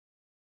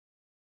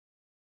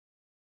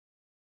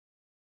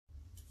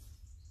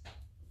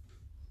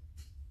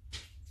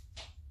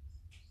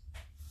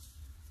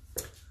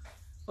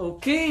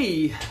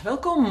Okay,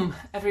 welcome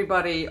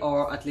everybody,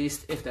 or at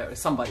least if there is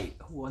somebody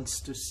who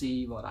wants to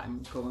see what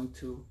I'm going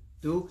to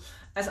do.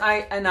 As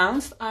I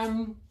announced,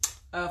 I'm,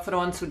 for the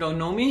ones who don't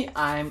know me,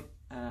 I'm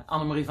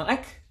Annemarie van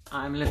Eck.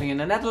 I'm living in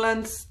the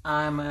Netherlands.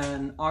 I'm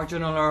an art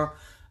journaler,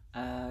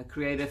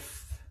 creative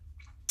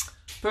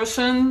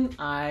person.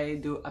 I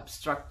do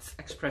abstract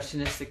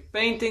expressionistic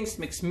paintings,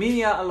 mixed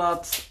media a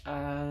lot,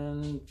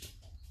 and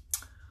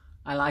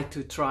I like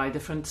to try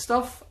different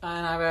stuff,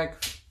 and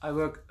I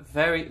work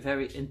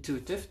very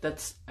intuitive.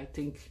 That's, I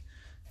think,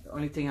 the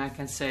only thing I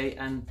can say.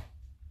 And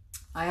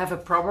I have a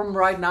problem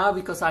right now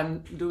because I'm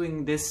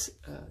doing this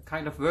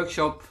kind of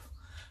workshop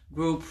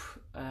group,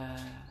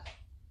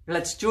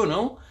 Let's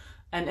Journal.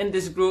 And in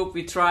this group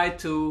we try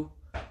to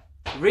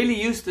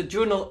really use the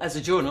journal, as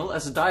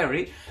a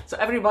diary. So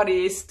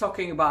everybody is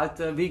talking about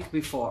the week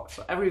before.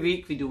 So every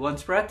week we do one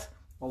spread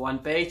or one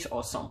page,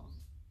 or some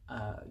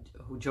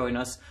who join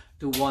us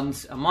do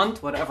once a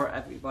month, whatever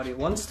everybody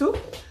wants to.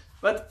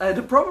 But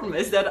the problem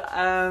is that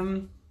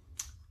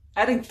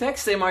adding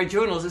text in my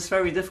journals is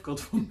very difficult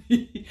for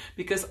me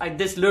because I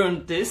just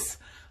learned this,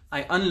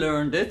 I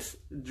unlearned it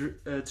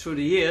through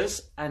the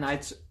years, and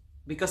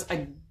because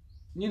I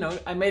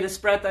made a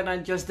spread and I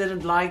just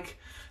didn't like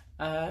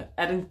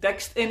adding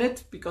text in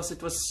it, because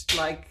it was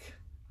like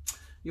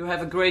you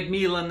have a great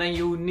meal and then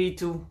you need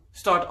to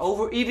start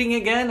overeating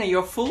again and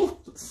you're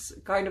full. It's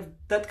kind of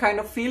that kind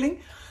of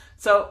feeling.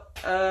 So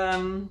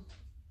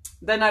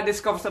then I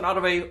discovered another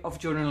way of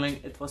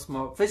journaling. It was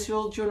more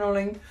visual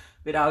journaling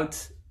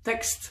without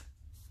text,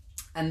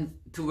 and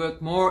to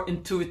work more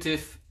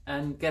intuitive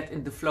and get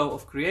in the flow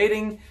of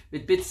creating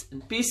with bits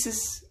and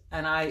pieces.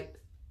 And I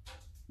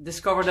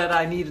discovered that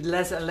I needed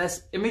less and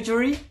less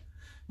imagery.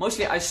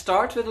 Mostly I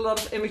start with a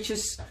lot of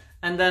images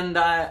and then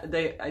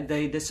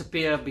they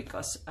disappear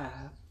because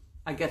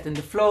I get in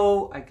the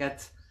flow, I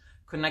get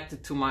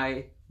connected to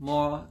my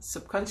more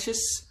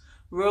subconscious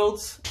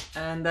world,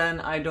 and then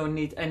I don't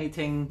need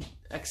anything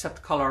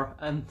except color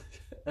and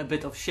a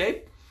bit of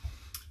shape.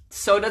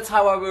 So that's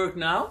how I work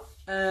now,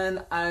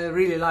 and I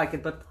really like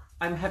it, but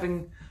I'm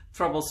having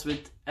troubles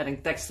with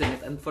adding text in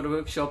it. And for the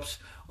workshops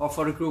or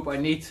for the group I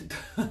need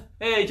to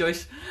hey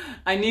Joyce,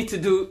 I need to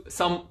do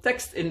some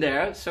text in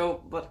there.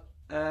 So but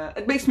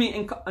it makes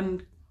me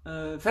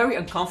very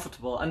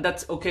uncomfortable, and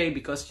that's okay,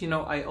 because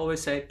I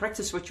always say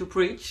practice what you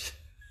preach.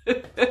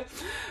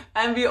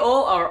 And we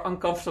all are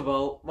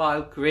uncomfortable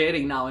while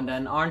creating now and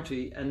then, aren't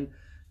we? And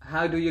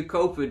how do you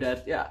cope with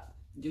that? Yeah,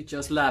 you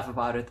just laugh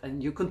about it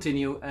and you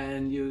continue,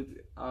 and you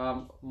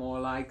are more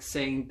like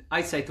saying,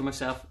 I say to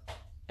myself,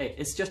 hey,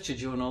 it's just your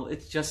journal,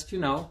 it's just,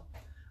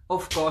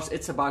 of course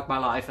it's about my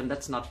life, and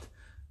that's not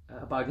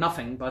about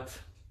nothing, but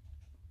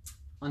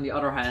on the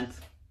other hand,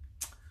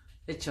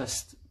 it's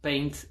just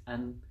paint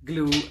and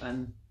glue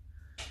and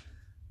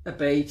a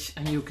page,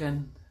 and you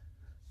can,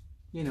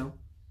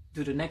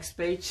 do the next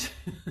page,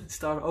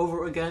 start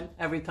over again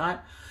every time.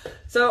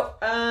 So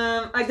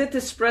I did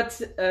this spread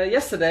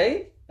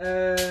yesterday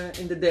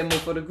in the demo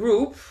for the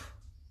group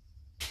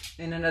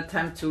in an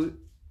attempt to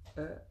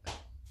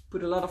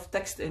put a lot of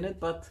text in it,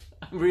 but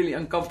I'm really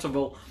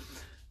uncomfortable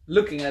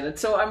looking at it.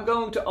 So I'm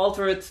going to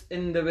alter it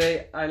in the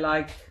way I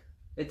like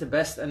it the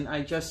best, and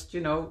I just,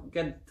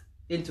 get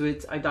into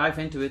it, I dive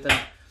into it and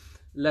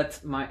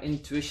let my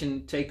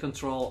intuition take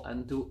control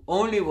and do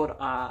only what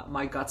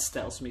my gut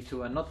tells me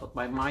to, and not what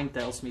my mind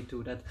tells me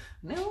to, that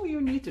no, you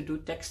need to do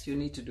text, you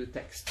need to do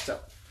text. So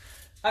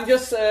I'm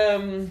just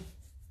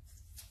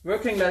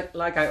working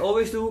like I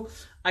always do.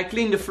 I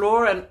clean the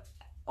floor, and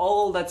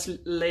all that's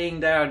laying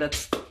there,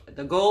 that's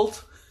the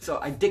gold. So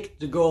I dig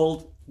the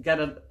gold, get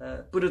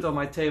it, put it on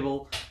my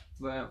table,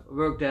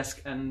 work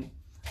desk, and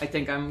I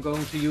think I'm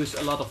going to use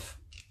a lot of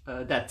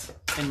that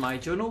in my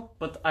journal,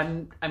 but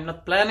I'm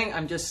not planning.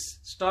 I'm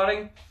just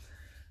starting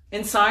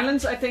in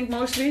silence, I think,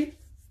 mostly.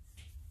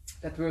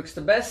 That works the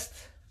best.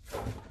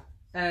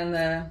 And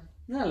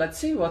now let's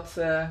see what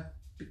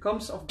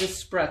becomes of this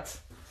spread.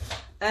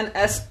 And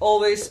as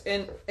always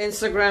in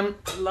Instagram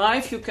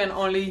Live, you can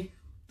only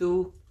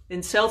do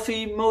in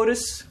selfie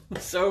modus.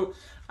 So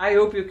I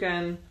hope you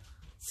can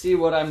see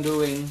what I'm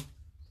doing,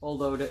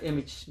 although the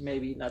image may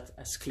be not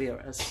as clear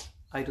as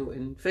I do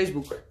in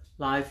Facebook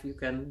Live. You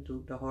can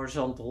do the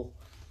horizontal.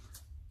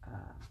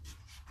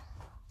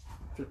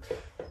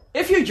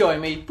 If you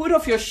join me, put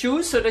off your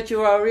shoes so that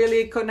you are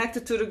really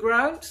connected to the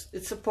ground.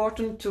 It's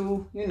important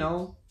to,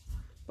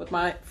 but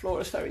my floor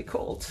is very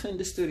cold in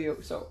the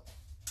studio. So,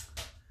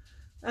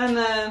 and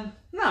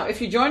now if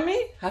you join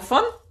me, have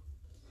fun.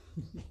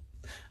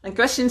 And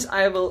questions,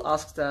 I will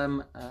ask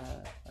them,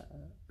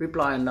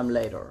 reply on them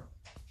later.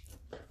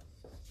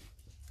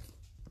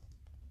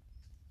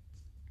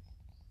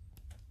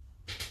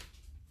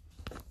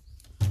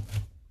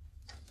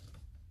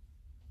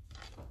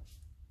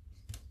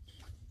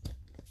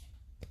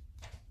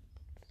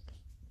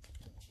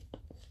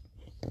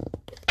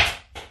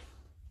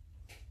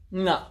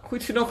 Nou,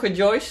 goed genoeg,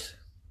 Joyce?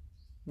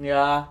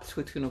 Ja, het is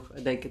goed genoeg,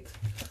 I denk it.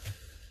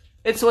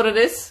 It's what it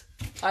is.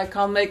 I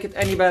can't make it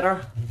any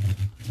better.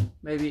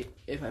 Maybe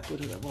if I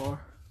put it more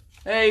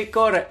Hey,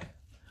 Corre.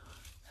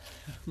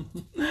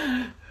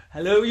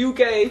 Hello,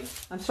 UK.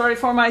 I'm sorry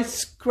for my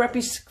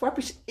scrappy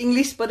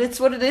English, but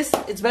it's what it is.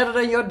 It's better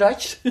than your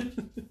Dutch.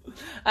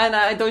 And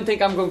I don't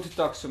think I'm going to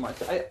talk so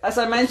much. As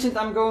I mentioned,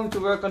 I'm going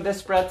to work on this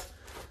spread,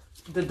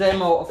 the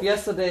demo of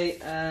yesterday,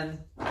 and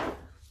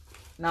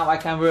now I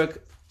can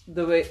work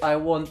the way I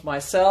want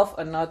myself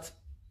and not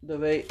the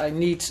way I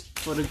need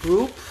for the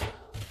group.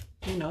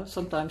 You know,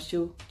 sometimes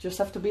you just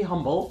have to be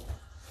humble.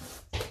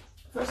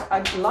 First,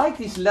 I like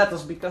these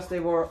letters because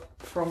they were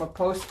from a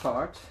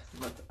postcard,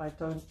 but I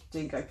don't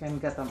think I can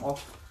get them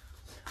off.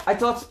 I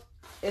thought,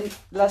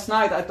 last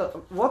night, I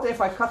thought, what if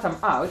I cut them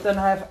out, then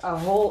I have a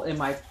hole in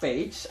my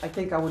page. I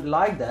think I would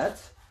like that.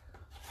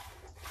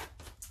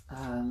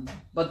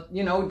 But,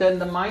 you know, then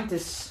the mind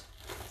is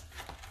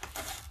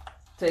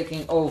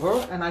taking over,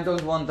 and I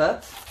don't want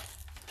that.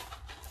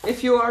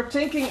 If you are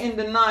thinking in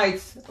the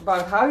night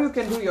about how you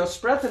can do your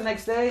spread the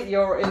next day,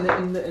 you're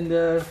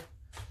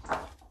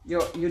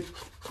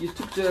you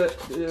took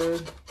the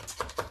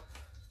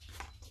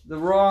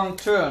wrong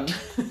turn.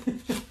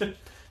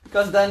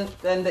 Because then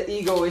the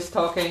ego is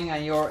talking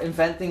and you're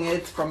inventing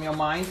it from your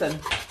mind, and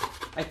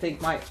I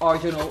think my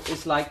original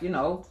is like, you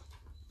know,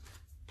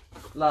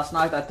 last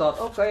night I thought,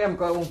 okay, I'm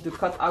going to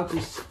cut out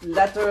these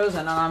letters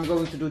and then I'm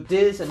going to do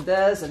this and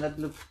this, and that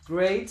looks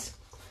great,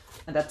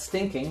 and that's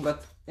thinking.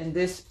 But in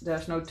this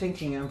there's no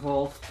thinking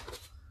involved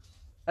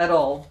at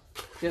all,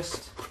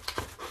 just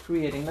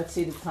creating. Let's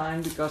see the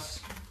time, because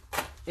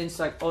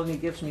Insight only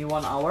gives me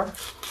 1 hour.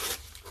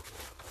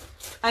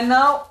 And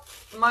now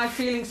my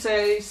feeling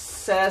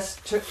says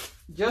to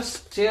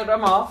just tear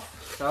them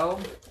off. So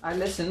I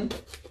listen.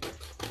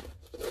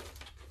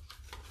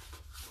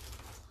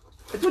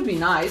 It would be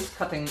nice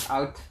cutting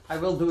out. I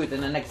will do it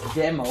in the next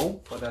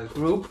demo for the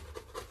group,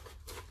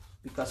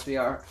 because we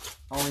are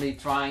only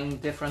trying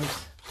different.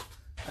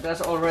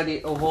 There's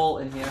already a hole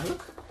in here.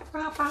 Look,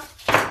 Papa.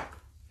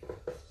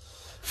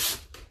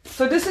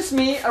 So this is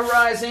me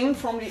arising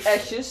from the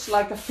ashes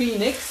like a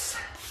phoenix,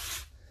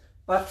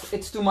 but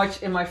it's too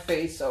much in my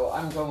face, so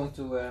I'm going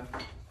to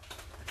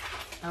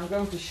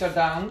shut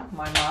down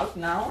my mouth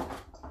now.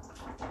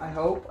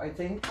 I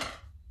think.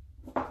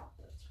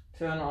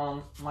 Turn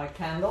on my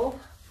candle.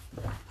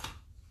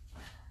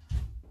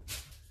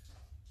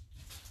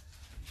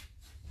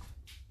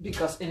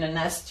 Because in a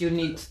nest you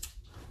need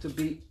to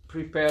be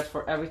prepared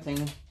for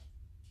everything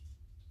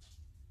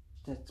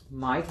that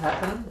might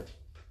happen.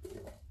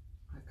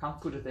 Can't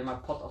put it in my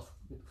pot of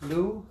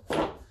glue.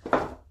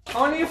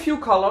 Only a few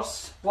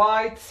colors: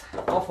 white,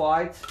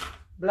 off-white,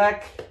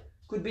 black,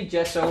 could be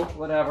gesso,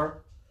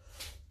 whatever.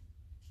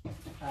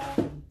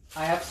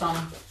 I have some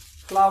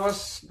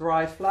flowers,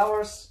 dried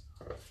flowers,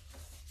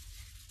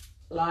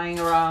 lying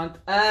around,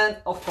 and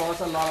of course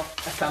a lot of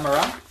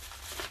ephemera,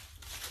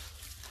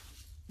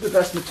 the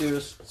best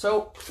materials.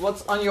 So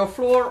what's on your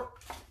floor,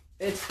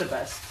 it's the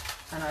best.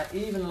 And I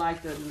even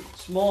like the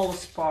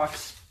smallest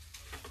parts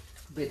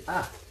a bit.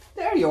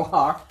 There you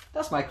are.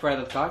 That's my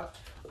credit card.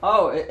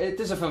 Oh, het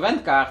is een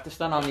verwendkaart, dus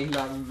dan al niet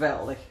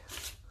geweldig.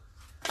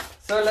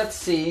 So let's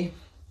see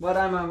what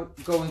I'm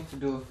going to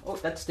do. Oh,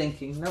 that's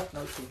thinking. No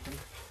thinking.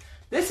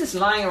 This is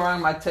lying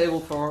around my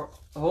table for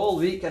a whole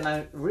week and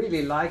I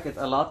really like it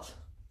a lot.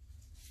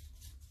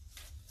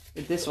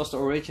 This was the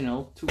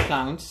original, 2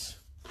 clowns.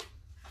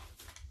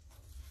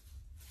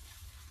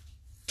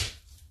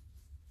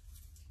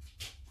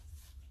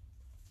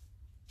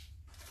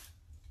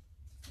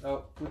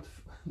 Oh, put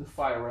the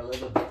fire a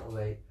little bit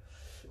away.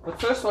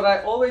 But first, what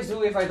I always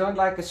do if I don't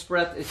like a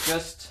spread is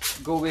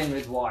just go in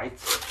with white.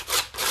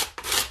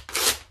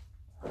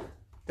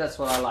 That's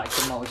what I like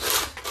the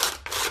most.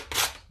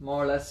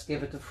 More or less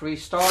give it a free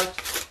start.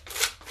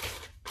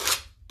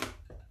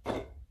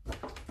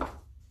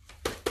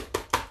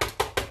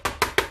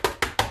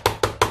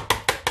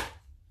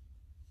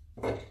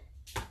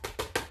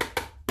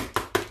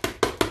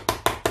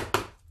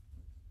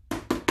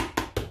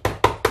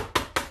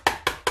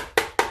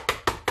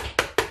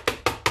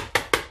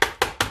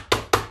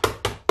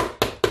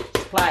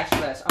 Splash.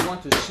 I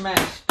want to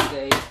smash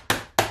today.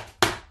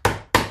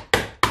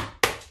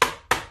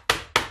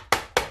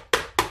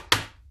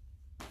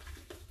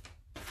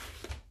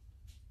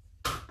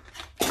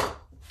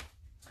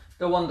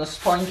 Don't want the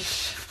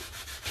sponge.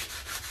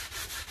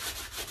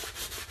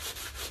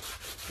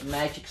 The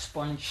magic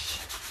sponge.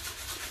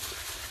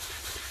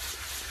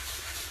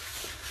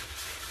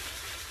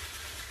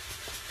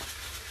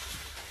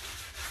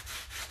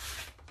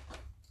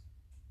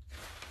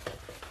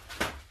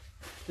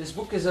 This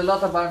book is a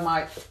lot about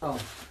my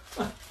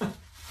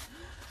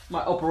my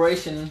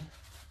operation,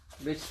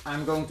 which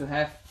I'm going to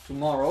have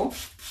tomorrow.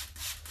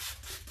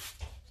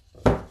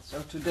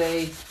 So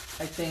today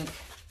I think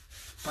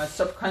my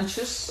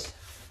subconscious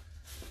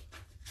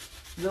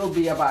will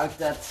be about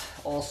that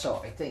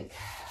also, I think,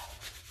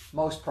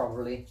 most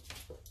probably.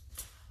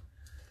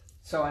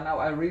 So I know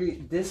I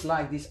really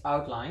dislike these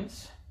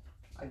outlines.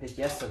 I did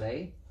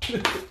yesterday.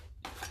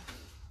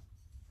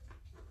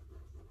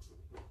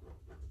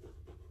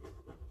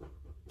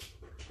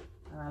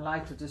 And I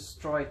like to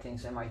destroy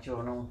things in my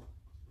journal.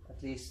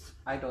 At least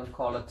I don't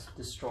call it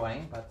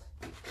destroying, but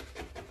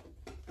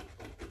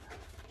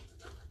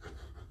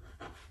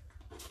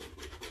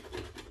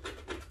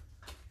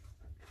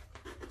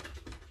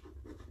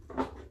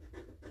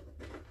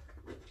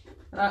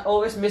I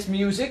always miss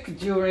music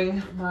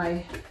during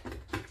my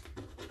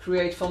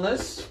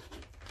creativefulness.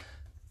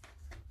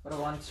 For the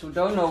ones who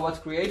don't know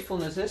what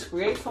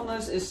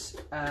creativefulness is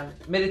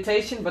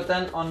meditation, but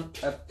then on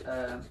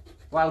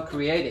while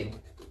creating,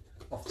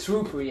 or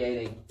through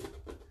creating.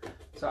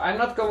 So I'm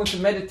not going to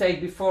meditate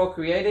before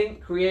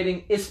creating.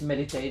 Creating is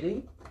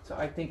meditating. So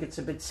I think it's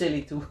a bit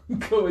silly to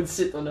go and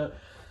sit on a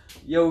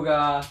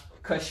yoga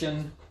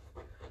cushion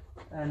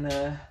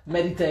and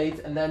meditate,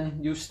 and then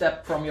you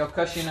step from your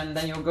cushion and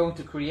then you're going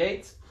to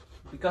create,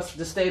 because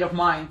the state of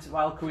mind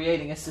while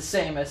creating is the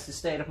same as the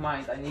state of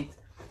mind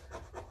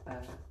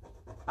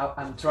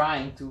I'm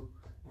trying to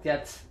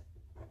get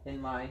in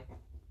my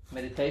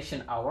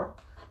meditation hour.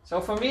 So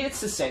for me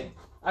it's the same.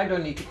 I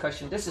don't need the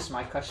cushion. This is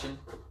my cushion,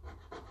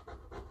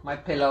 my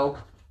pillow.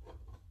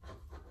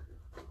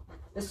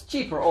 It's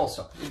cheaper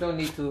also. You don't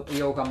need a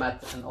yoga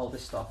mat and all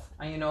this stuff.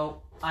 And you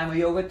know, I'm a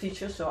yoga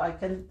teacher, so I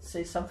can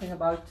say something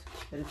about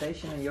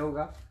meditation and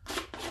yoga.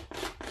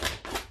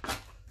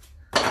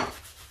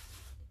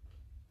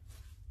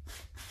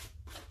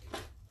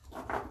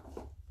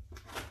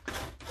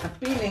 And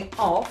peeling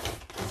off,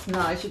 it's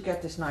nice. You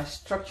get this nice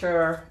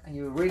structure and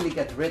you really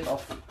get rid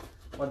of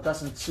what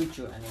doesn't suit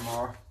you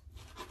anymore.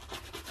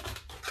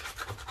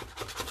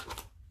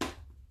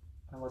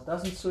 And what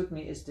doesn't suit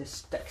me is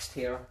this text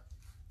here.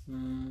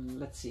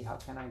 Let's see, how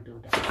can I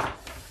do that?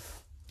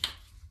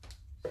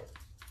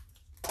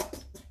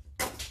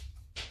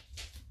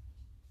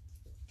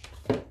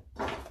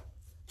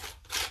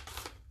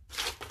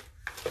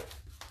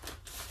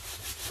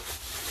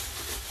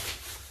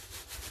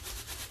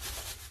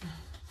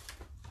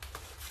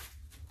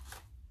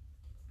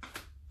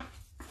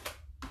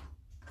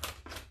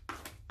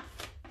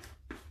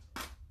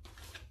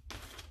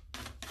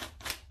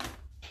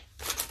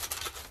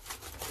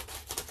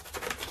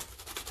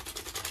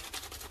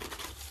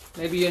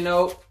 Maybe you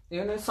know,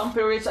 some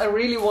periods I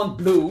really want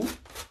blue,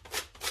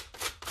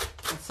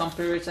 and some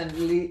periods I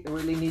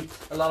really need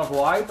a lot of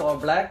white or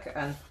black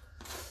and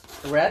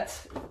red.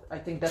 I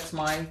think that's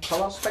my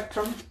color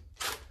spectrum.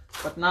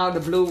 But now the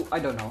blue, I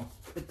don't know.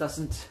 It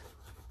doesn't,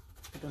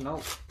 I don't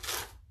know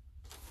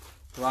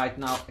right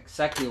now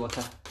exactly what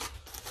the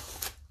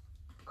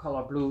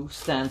color blue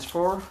stands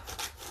for.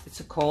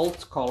 It's a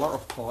cold color,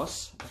 of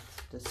course, but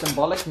the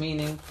symbolic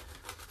meaning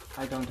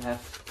I don't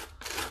have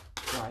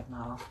right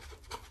now.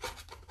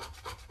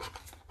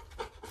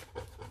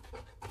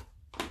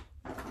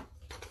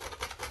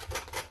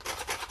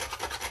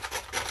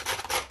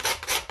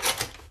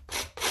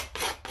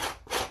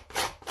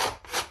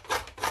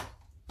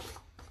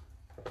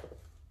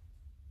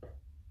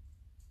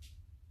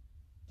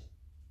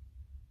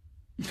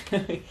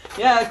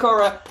 Yeah,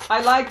 Cora,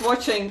 I like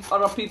watching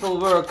other people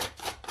work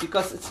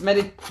because it's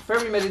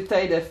very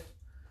meditative,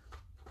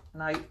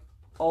 and I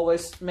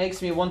always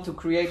makes me want to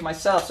create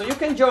myself. So you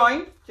can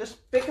join,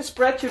 just pick a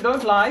spread you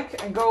don't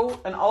like and go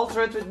and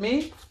alter it with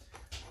me.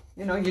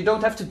 You know, you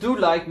don't have to do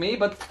like me,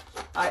 but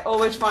I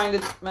always find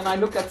it when I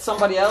look at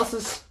somebody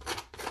else's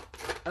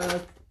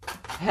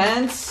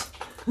hands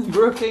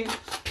working,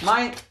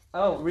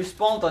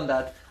 respond on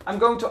that. I'm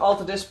going to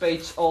alter this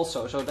page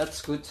also, so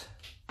that's good.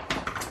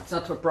 It's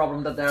not a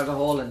problem that there's a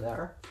hole in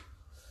there.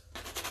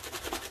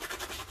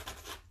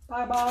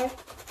 Bye bye.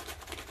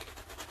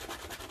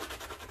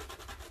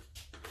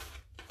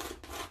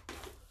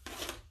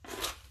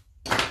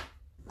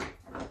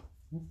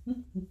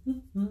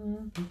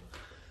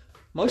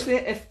 Mostly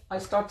if I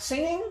start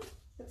singing,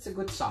 it's a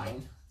good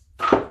sign.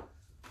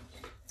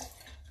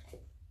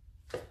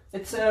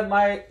 It's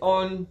my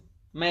own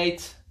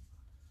made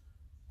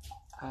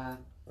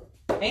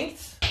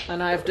inks,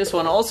 and I have this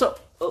one also.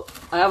 Oh,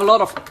 I have a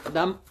lot of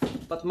them,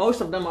 but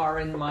most of them are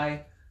in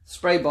my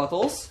spray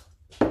bottles.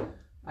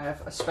 I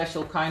have a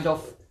special kind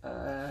of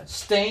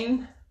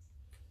stain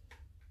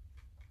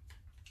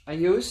I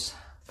use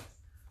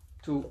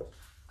to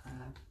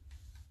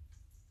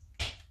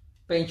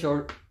paint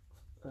your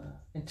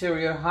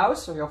interior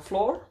house or your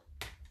floor,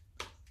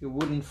 your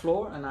wooden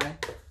floor, and I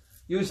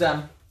use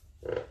them.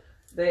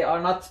 They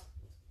are not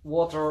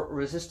water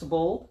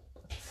resistible,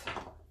 but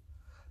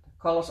the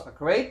colors are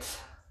great.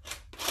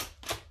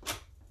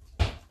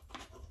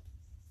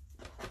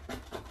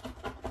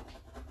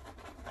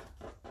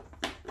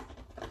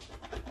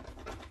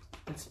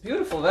 It's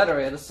beautiful weather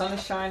here. The sun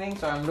is shining,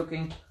 so I'm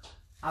looking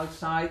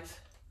outside.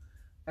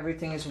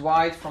 Everything is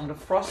white from the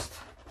frost.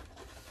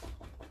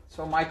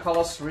 So my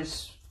colors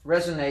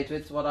resonate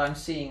with what I'm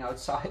seeing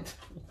outside.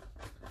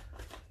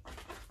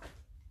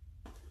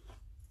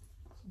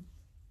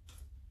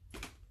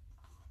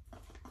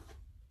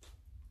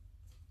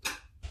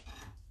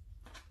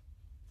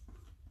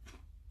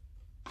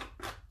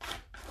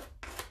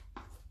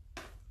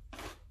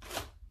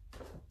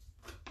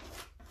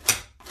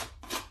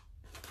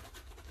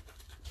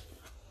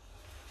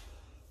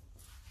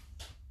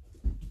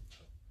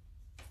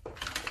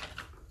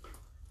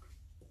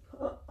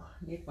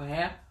 Underneath my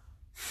hair.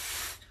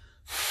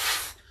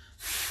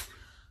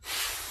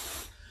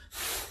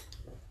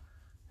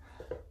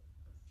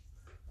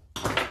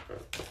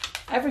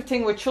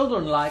 Everything with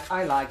children like,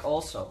 I like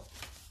also.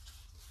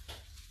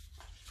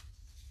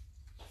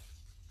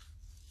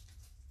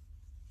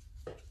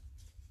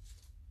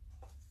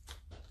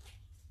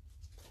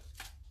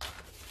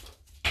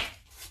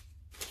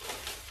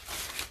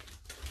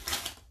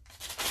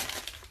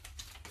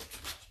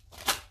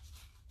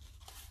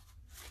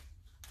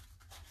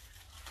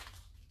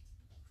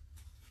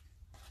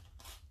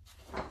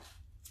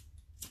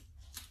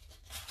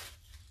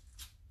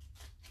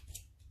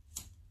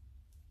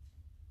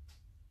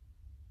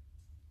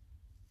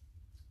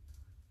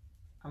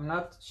 I'm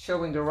not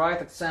showing the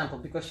right example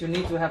because you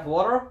need to have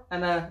water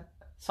and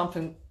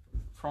something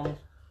from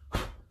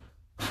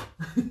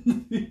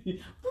the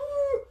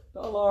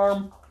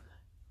alarm.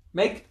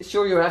 Make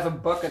sure you have a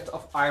bucket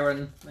of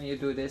iron when you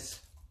do this.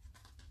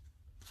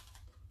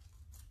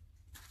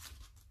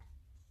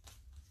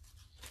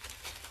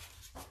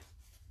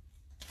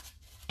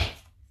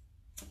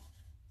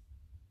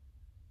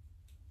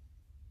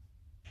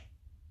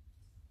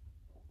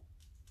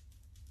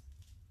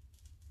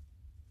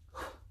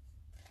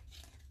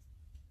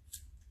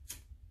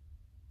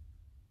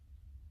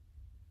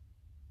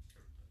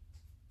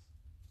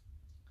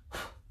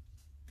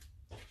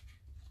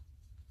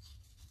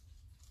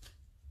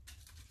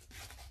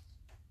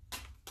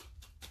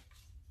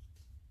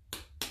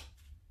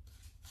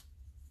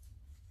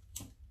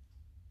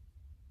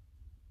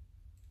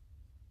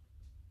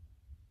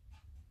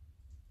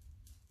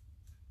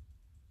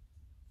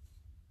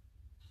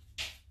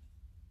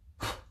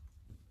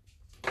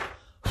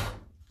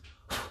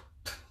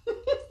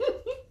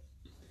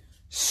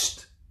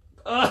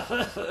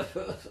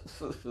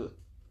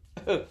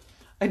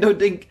 I don't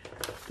think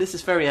this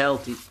is very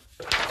healthy.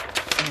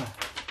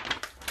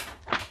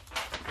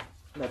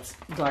 Let's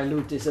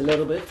dilute this a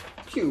little bit.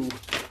 Phew.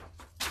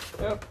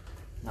 Yep.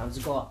 Now it's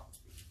gone.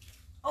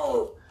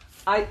 Oh,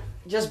 I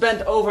just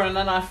bent over and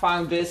then I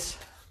found this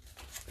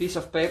piece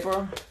of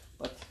paper,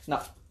 but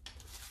no,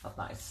 not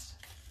nice.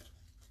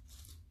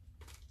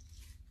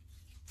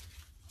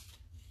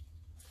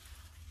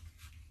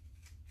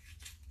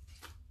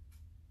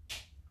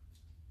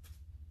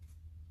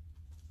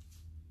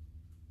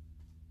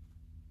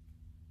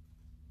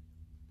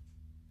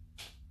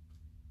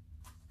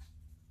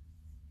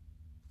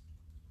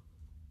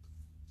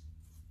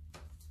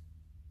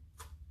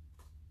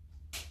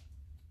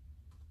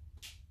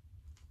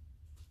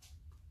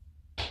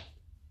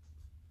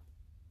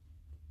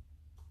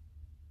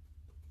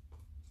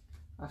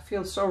 I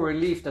feel so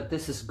relieved that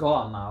this is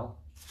gone now,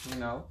 you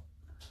know.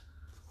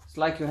 It's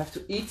like you have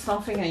to eat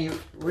something and you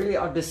really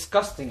are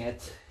disgusting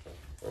it.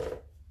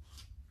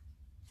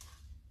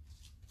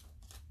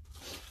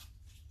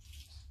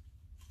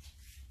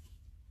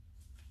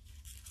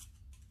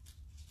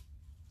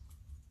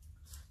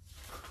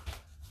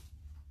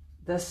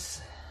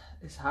 This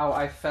is how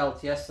I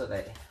felt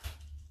yesterday.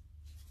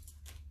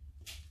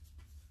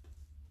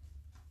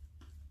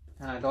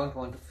 And I don't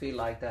want to feel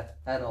like that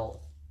at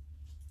all.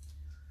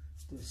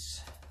 The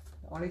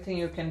only thing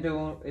you can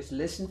do is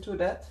listen to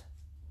that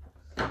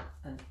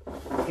and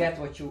get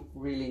what you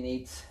really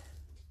need.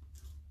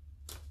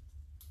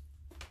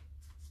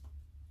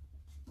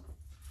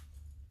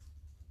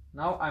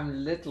 Now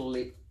I'm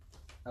literally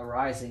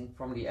arising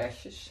from the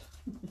ashes.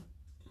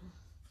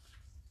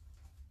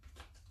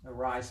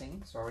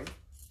 Arising, sorry.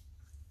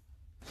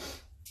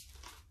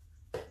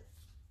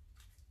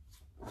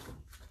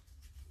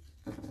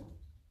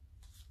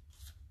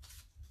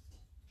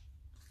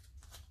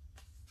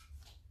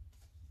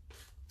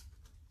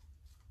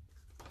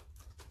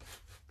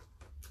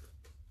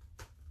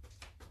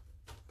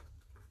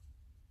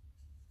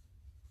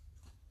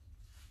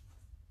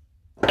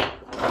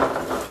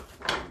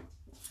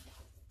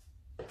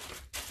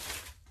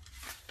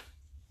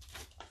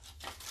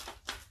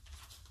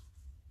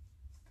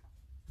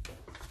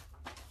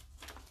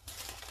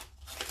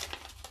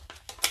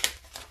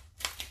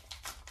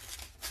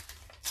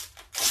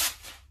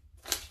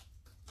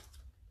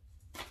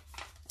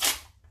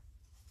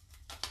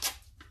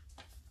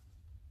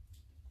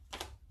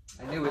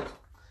 I knew it.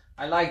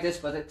 I like this,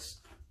 but it's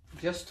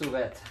just too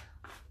wet.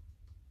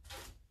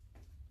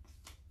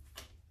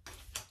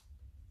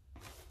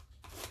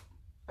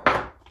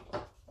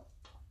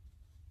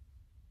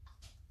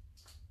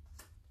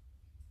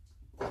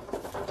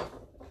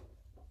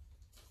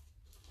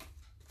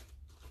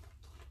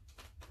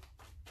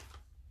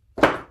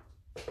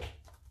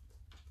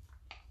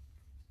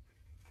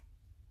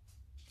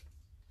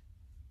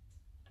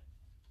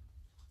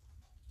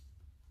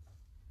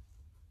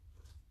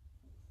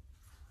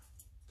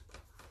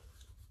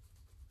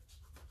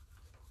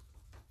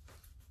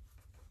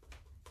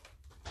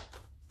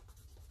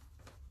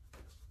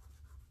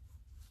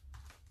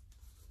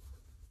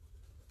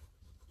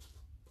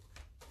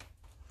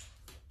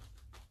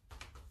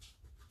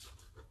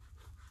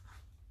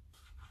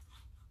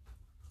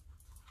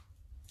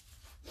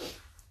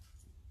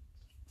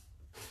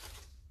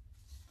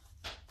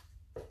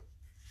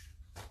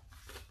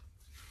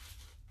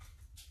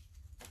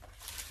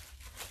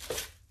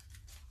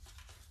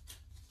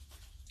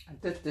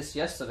 did this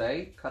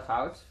yesterday, cut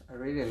out. I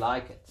really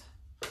like it.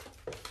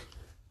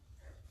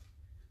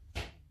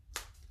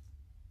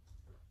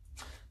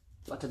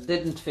 But it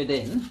didn't fit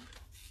in.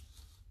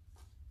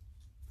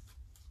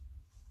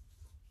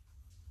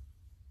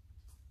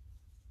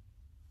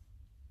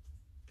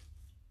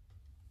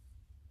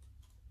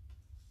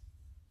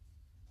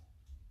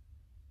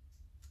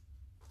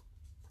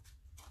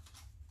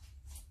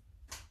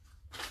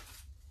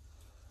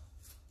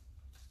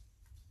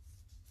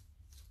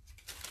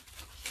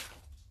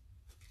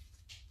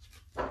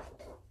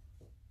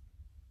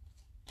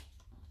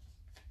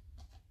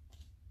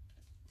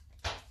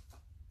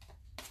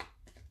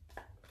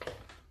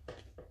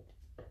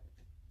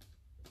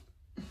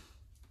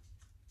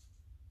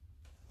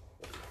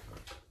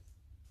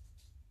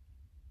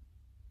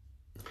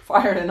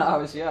 Fire in the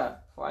house, yeah.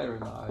 Fire in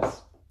the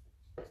house.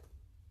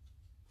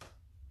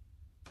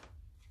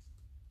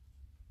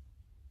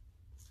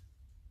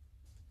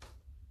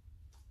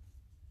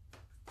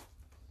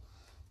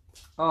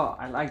 Oh,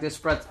 I like this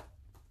spread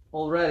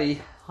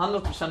already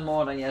 100%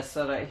 more than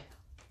yesterday.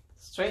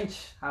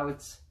 Strange how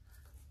it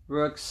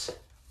works.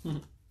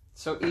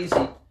 So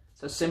easy,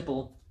 so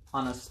simple,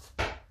 honest.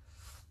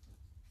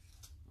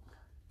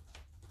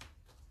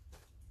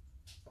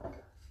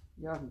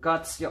 Your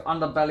guts, your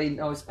underbelly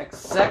knows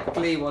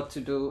exactly what to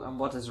do and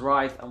what is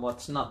right and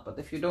what's not. But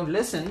if you don't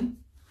listen,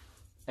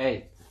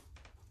 hey,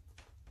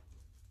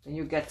 then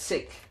you get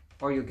sick,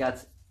 or you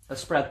get a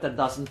spread that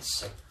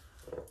doesn't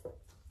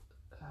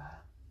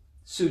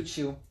suit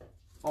you.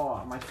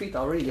 Oh, my feet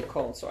are really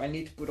cold, so I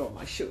need to put on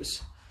my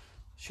shoes.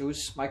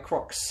 Shoes, my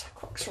Crocs.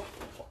 Crocs.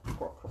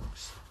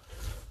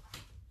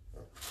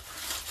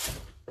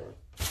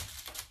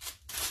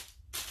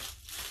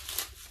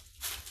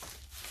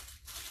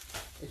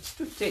 It's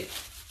too thick.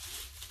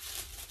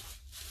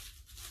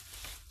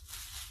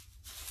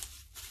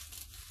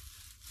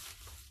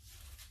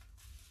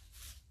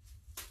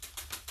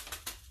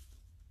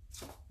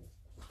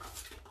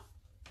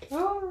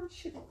 Oh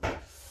shit.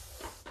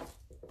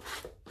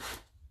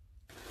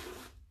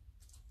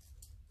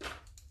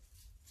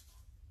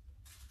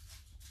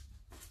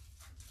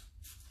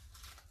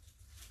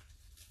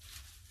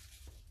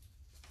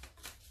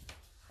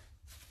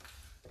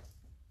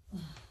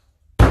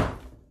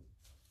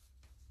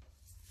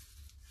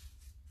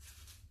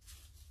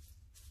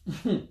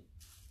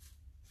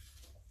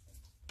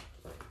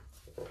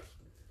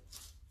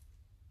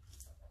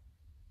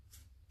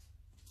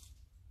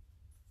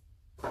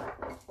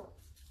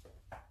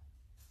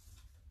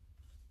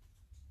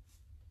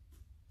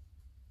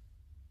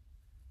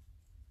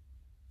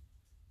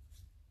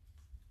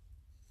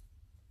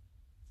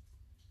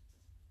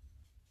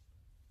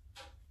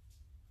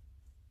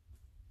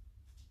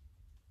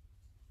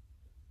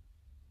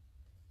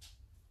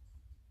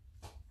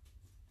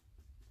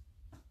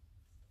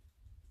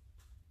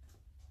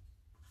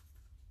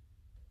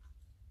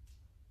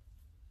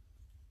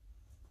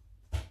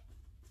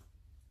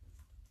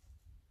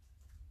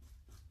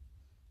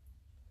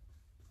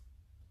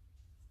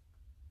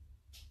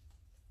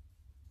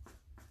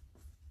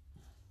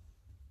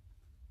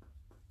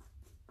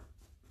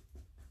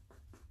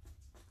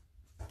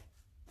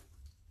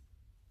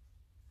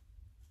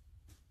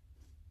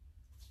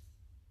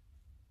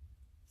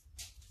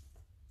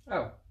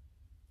 Oh.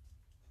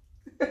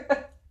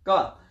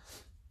 Gone.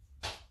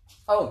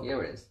 Oh,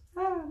 here it is.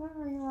 Ah,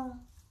 there we are.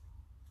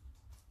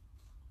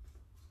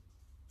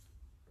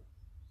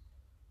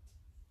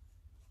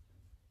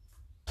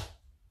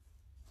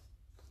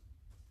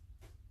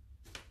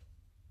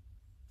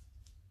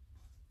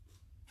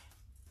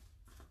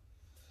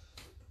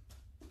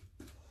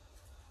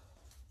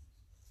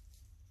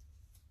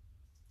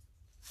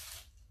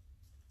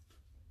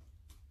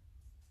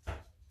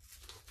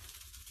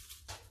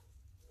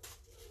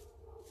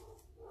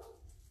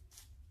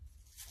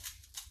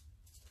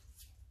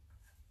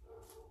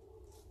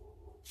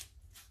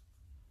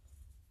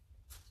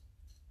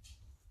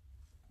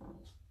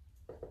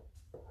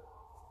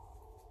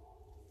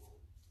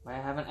 I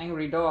have an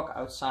angry dog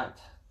outside.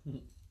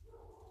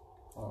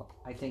 Well,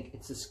 I think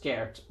it's a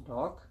scared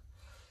dog.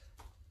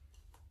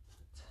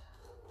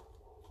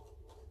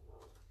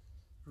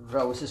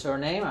 Rose is her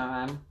name.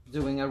 I'm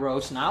doing a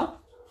rose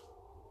now.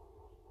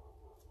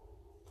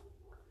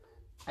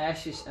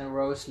 Ashes and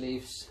rose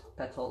leaves,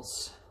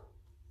 petals.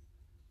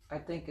 I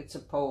think it's a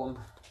poem.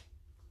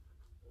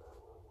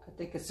 I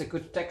think it's a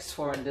good text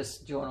for in this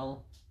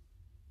journal.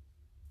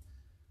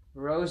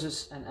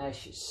 Roses and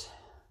ashes.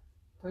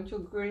 Don't you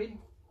agree?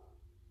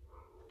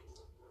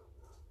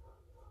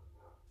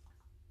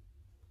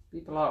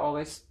 People are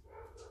always,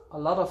 a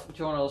lot of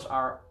journals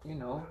are, you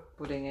know,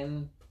 putting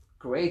in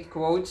great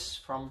quotes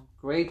from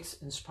great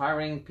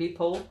inspiring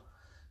people,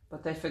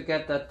 but they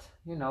forget that,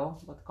 you know,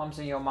 what comes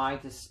in your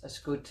mind is as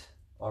good,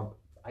 or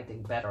I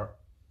think better.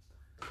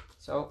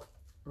 So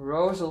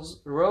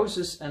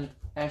roses and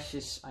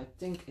ashes, I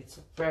think it's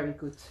a very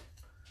good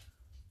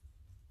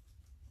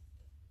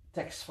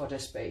text for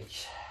this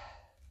page,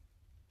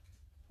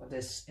 for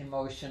this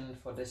emotion,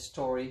 for this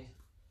story.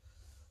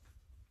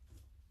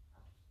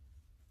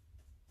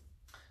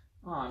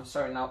 Oh, I'm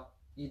sorry, now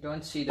you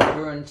don't see the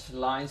burnt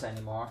lines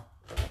anymore.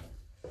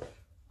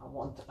 I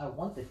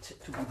want it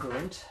to be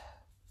burnt.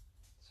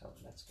 So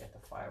let's get the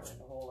fire in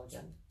the hole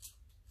again.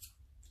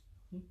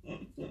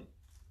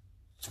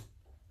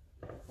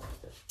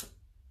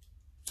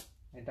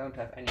 I don't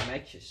have any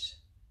matches.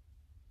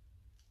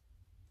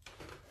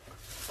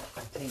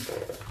 I think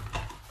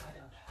I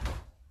don't have.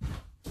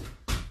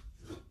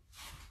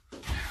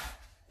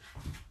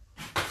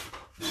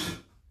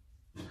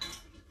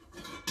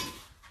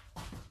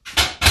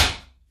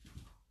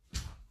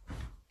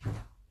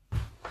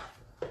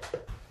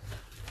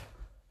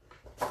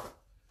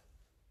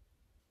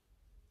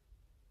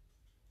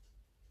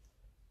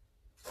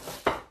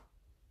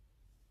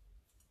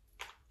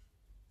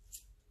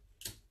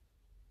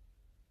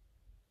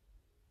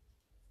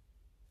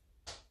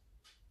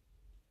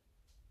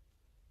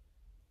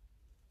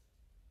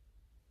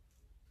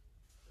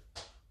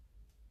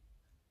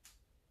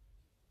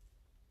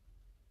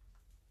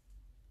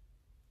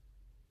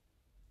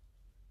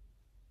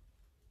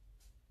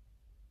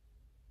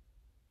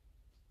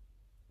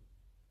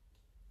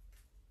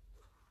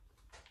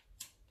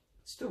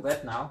 It's too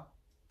wet now.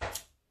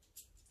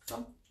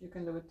 Come, you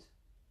can do it.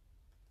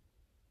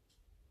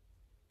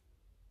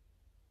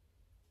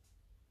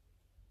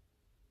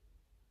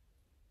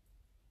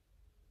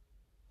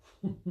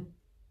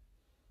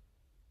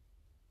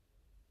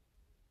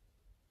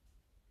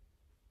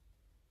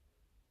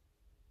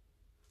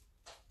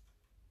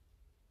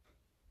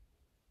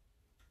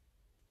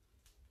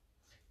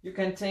 You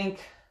can think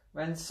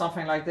when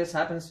something like this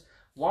happens,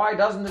 why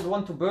doesn't it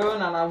want to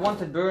burn and I want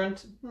it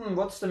burnt?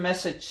 What's the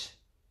message?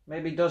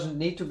 Maybe it doesn't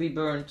need to be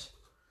burnt.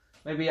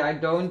 Maybe I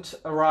don't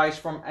arise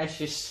from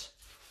ashes.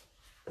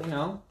 You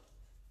know,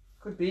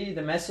 could be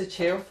the message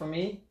here for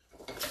me.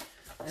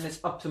 And it's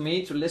up to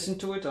me to listen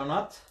to it or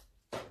not.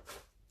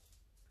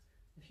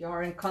 If you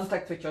are in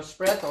contact with your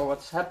spread or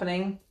what's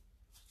happening.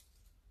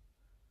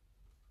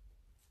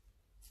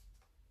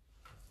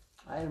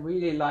 I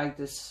really like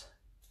this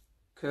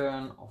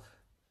kern of.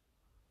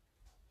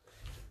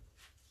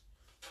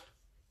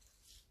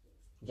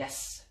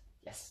 Yes,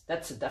 yes,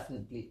 that's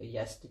definitely a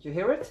yes. Did you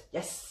hear it?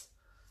 Yes.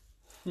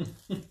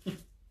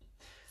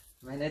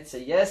 When it's a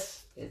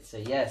yes, it's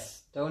a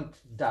yes. Don't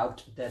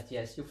doubt that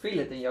yes. You feel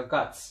it in your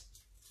guts.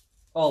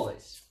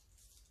 Always.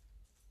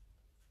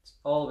 It's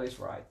always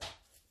right.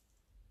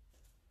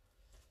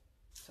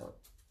 So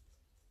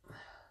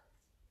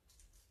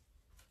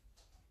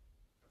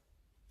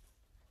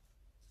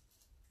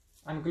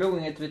I'm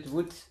gluing it with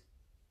wood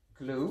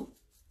glue.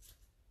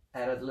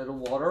 Added a little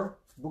water.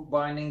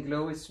 Bookbinding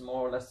glue is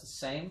more or less the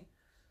same.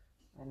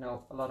 I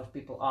know a lot of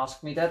people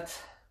ask me that.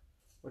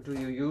 What do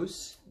you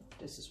use?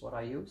 This is what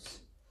I use.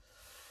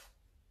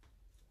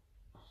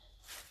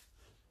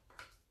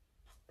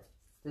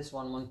 This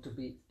one wants to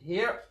be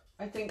here,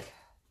 I think.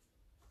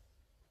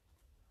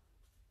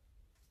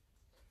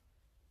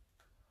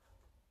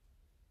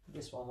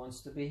 This one wants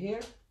to be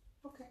here.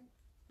 Okay,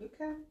 you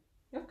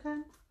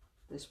can.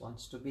 This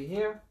wants to be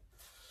here.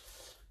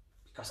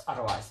 Because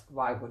otherwise,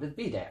 why would it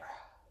be there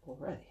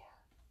already?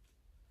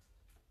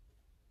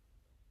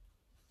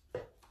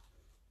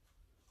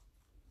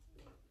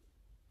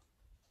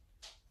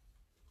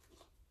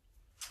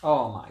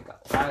 Oh my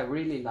god, I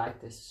really like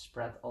this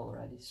spread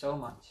already so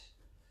much.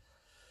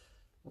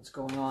 What's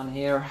going on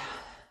here?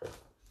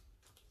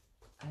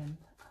 And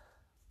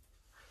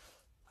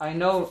I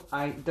know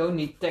I don't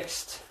need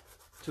text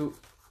to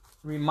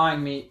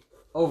remind me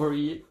over a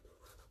year,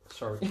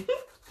 sorry,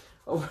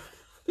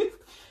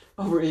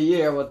 over a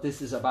year what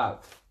this is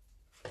about.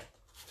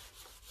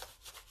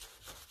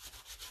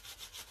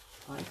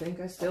 I think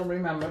I still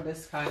remember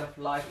this kind of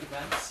live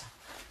events.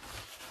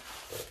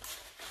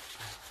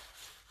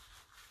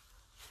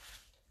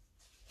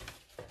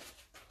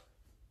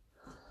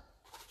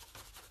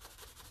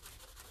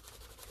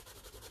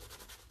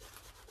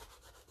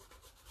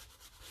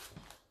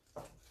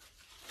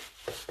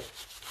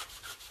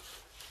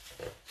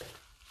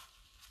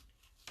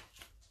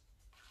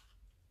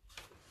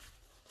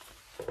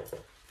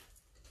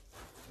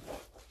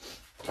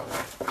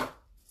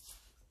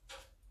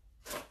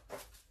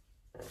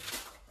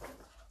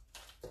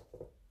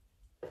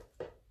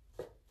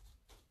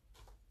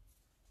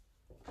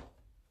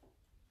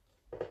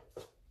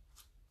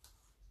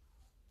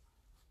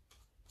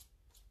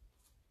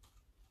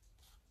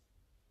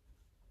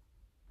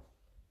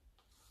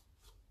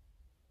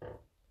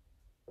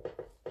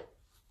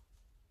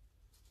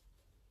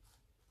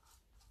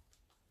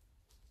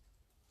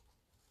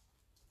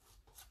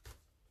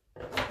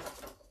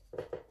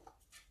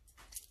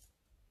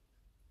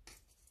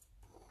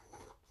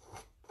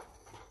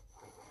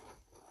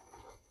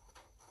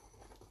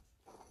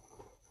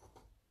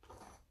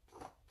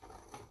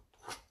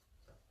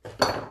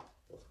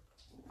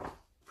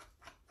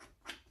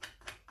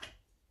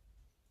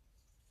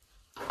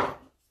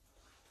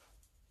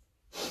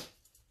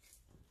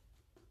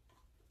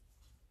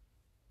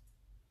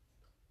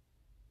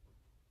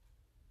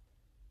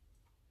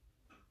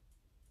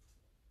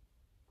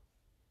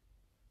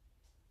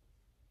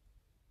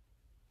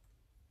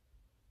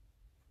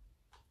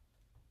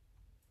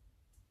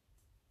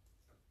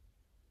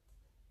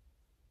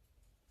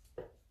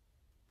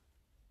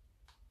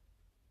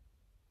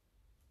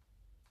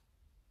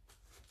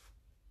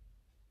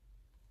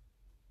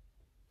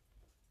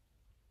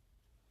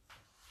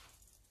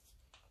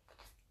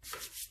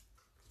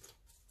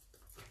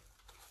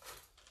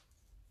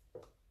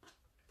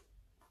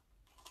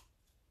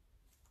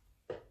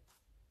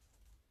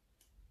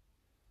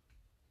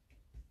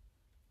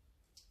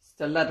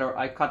 the leather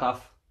I cut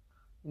off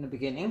in the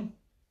beginning.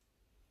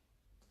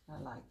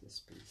 I like this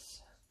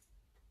piece.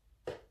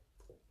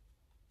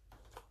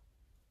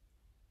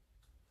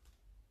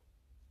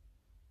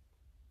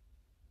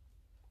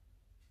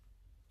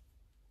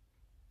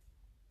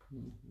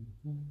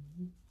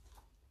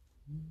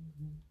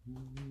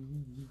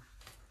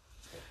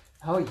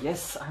 Oh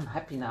yes, I'm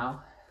happy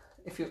now.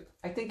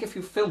 I think if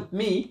you filmed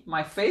me,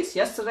 my face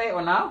yesterday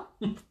or now,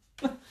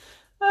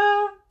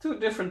 two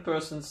different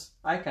persons,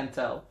 I can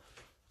tell.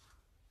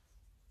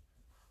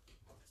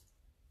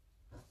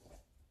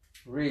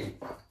 Really.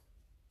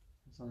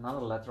 There's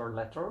another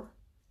letter.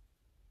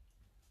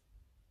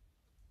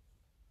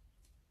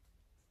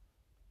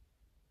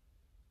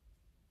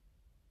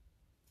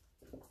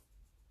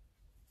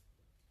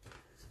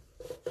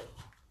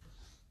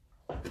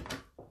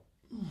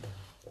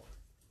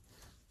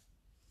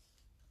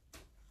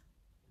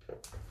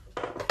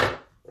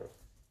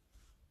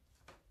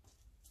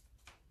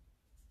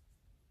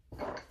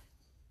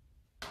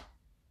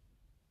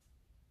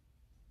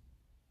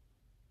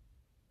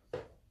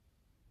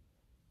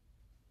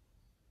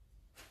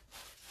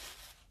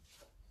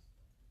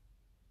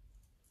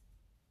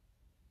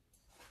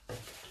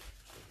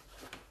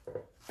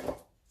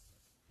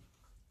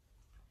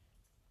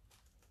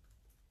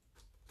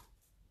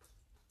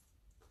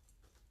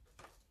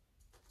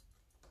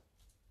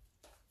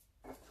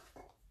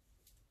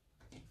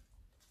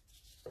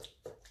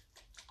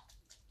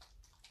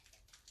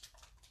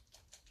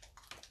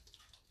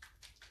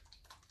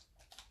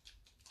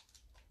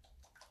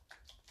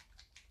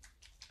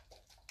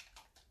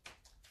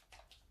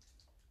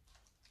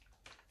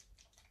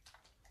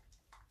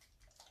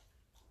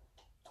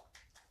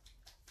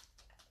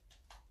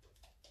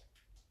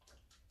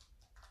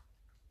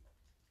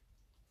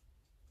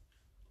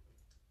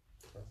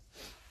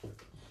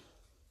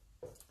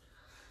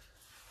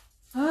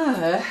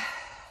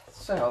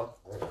 So,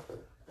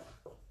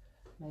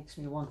 makes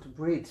me want to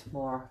breathe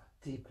more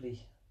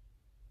deeply.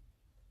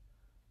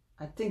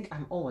 I think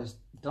I'm always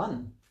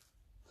done.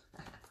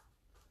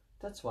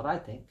 That's what I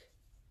think.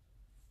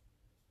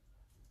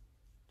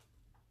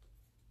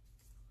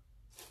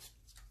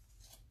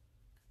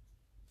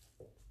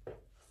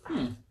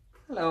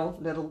 Hello,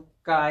 little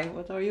guy.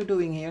 What are you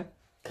doing here?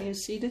 Can you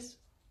see this?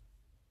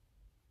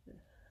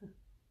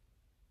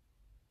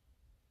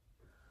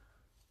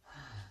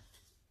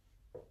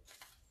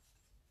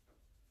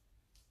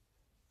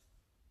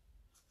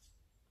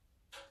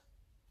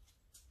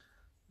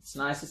 It's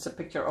nice. It's a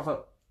picture of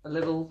a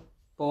little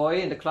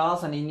boy in the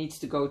class, and he needs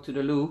to go to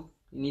the loo.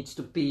 He needs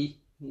to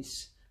pee.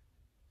 He's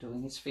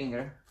doing his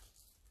finger.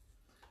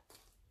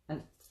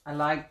 And I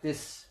like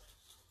this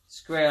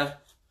square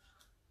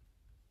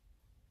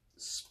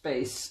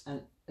space,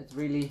 and it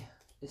really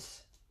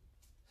is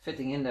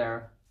fitting in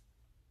there.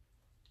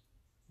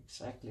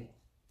 Exactly.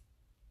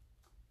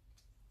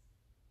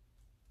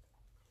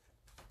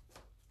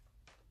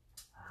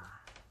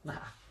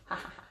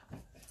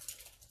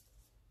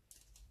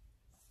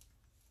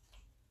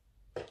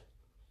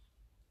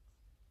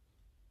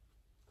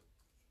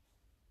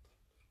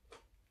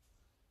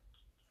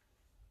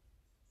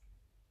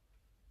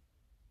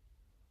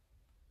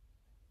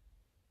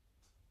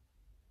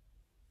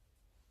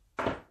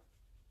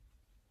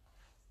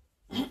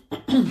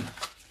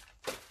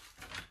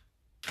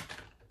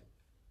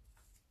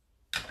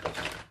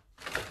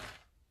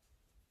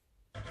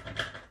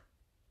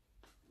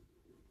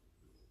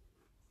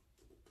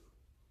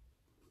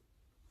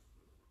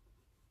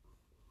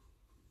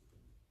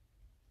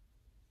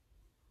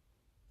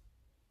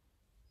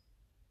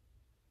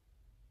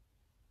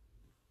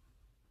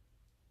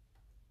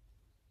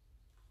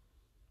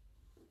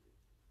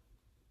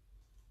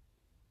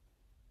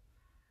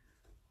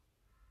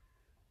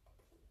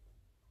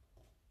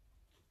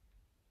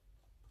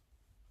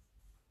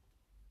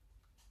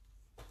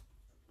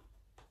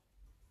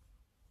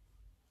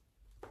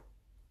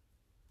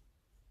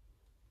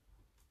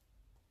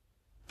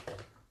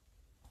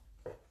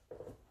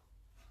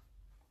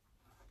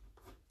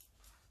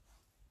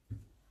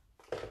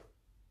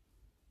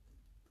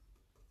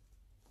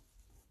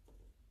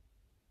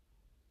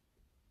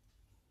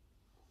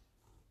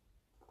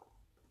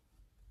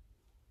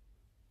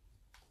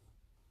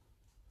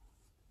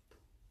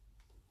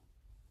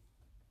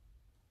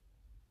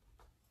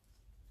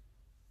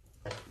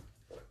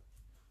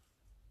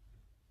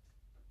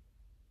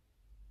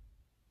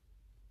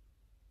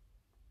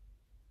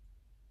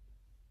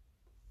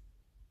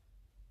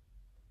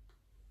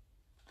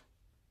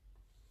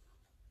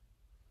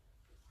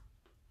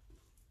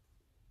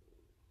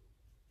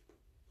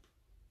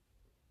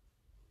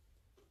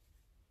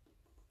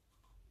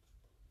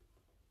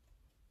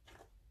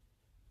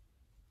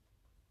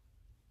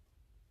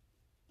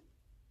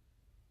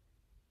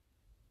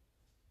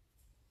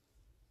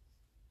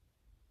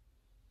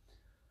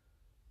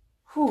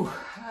 Whew,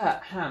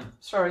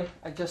 sorry,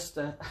 I just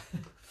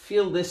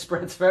feel this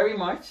spreads very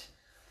much.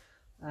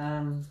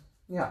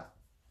 Yeah,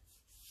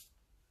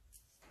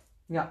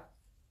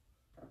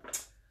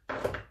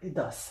 it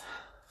does.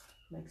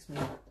 Makes me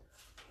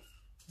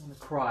I'm gonna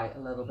cry a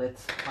little bit,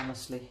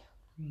 honestly.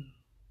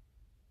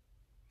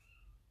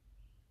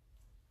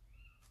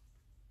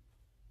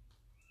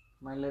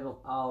 My little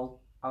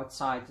owl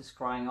outside is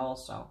crying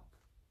also.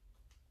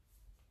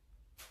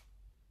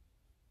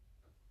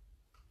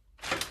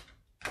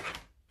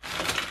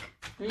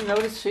 Do you know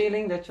this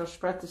feeling that your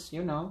spread is,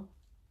 you know,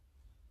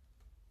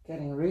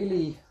 getting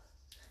really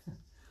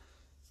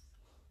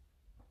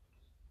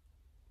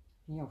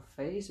in your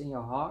face, in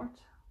your heart?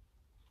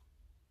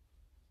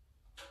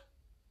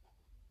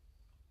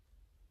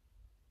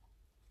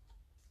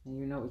 And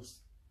you know it's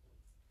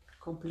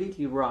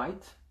completely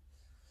right.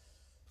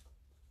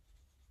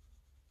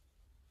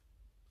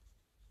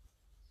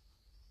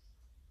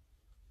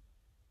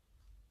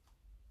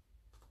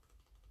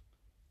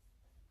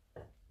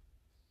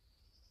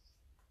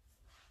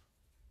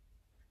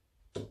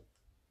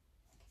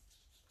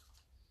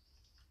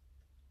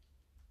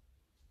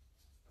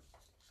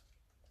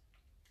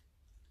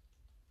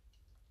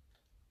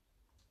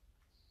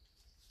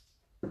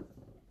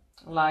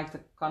 I like the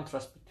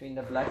contrast between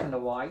the black and the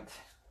white.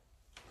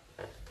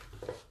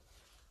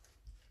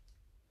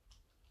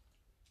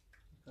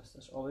 Because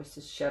there's always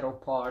the shadow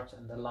part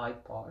and the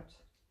light part.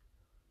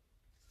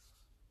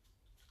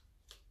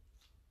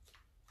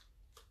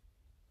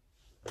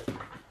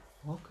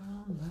 Walk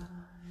on by.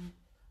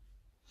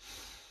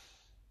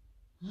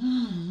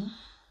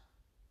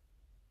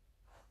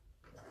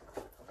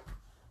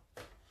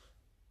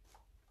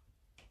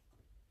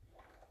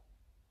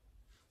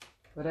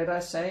 What did I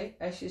say?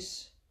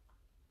 Ashes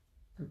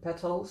and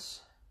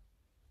petals.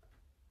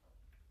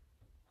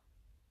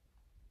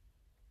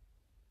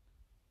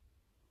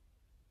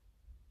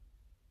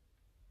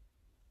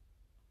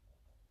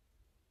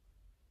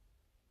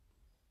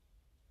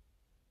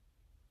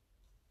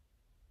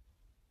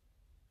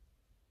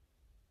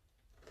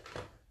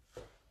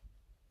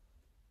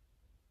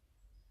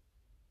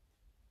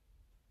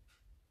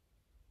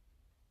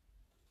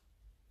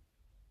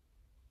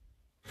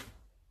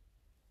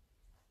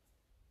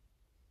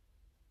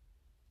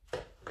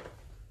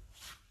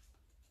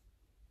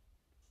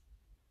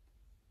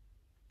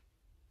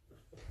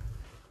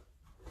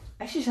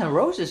 Ashes and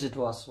roses it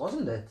was,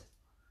 wasn't it? It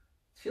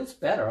feels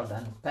better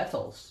than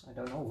petals. I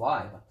don't know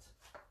why,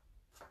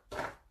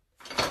 but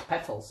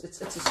petals.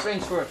 It's a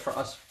strange word for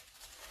us.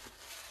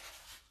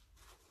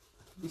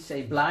 We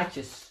say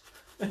blaadjes.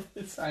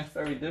 It sounds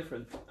very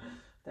different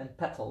than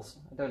petals.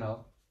 I don't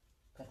know.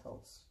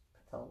 Petals.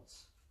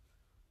 Petals.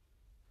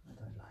 I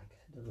don't like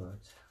the word.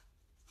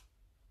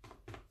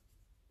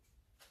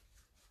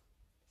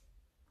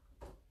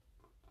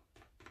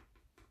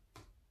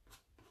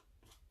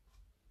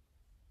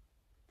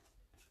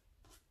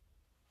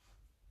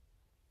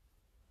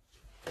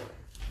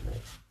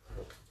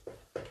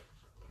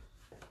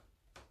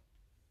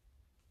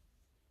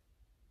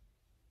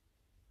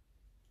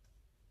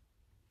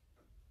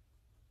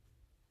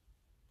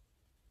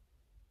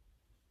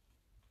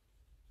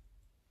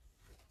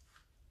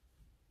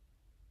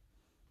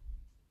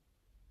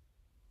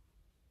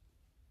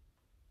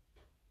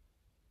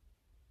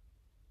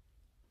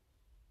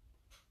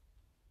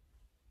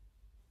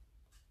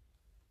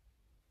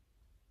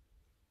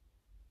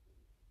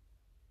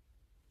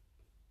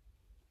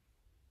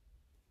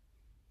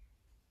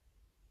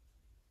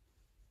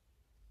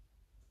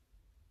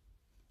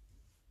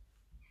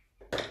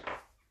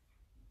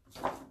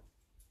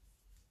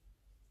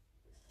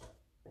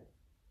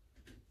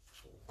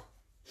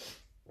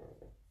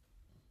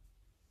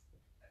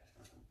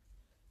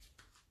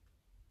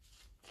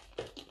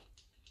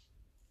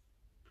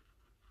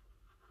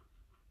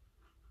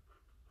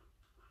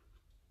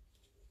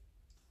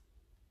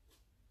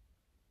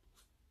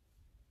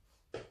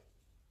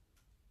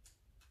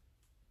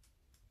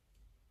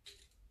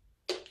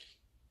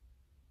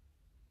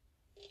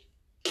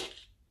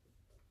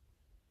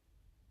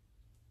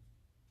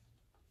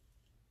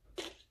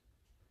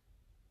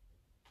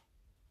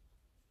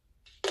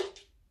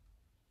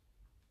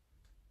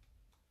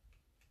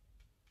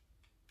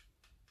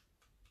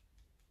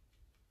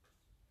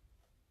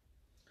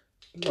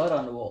 Blood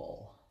on the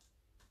wall.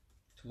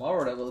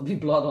 Tomorrow there will be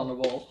blood on the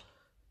wall.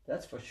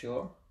 That's for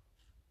sure.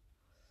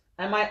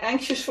 Am I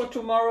anxious for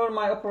tomorrow,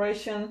 my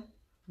operation?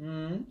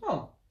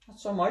 No, not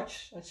so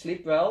much. I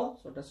sleep well,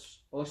 so that's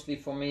mostly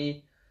for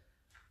me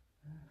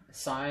a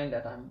sign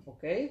that I'm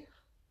okay.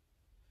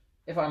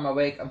 If I'm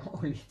awake, I'm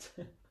only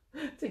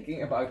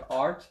thinking about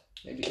art.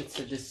 Maybe it's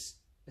this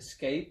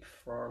escape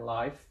for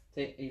life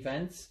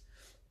events.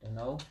 I don't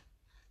know.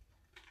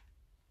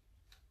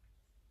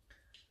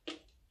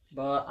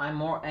 But I'm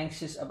more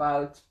anxious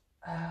about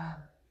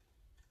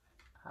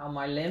how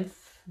my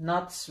lymph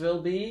nodes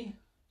will be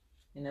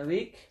in a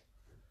week.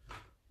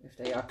 If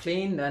they are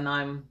clean, then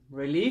I'm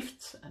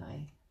relieved and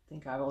I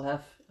think I will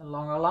have a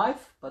longer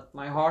life, but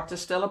my heart is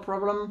still a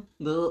problem.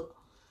 Blech.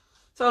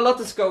 So a lot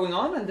is going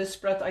on, and this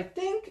spread I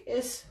think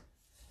is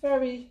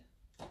very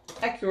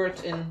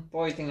accurate in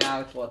pointing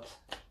out what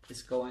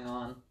is going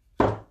on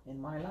in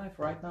my life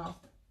right now.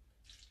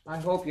 I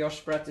hope your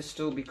spread is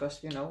too,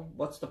 because you know,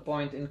 what's the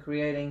point in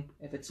creating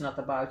if it's not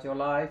about your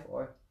life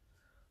or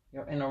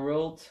your inner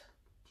world,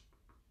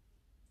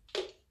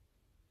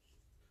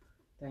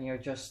 then you're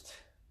just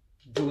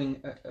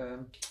doing,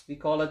 we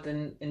call it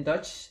in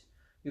Dutch,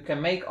 you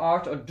can make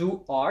art or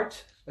do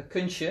art, a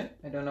kunstje,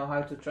 I don't know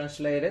how to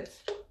translate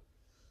it,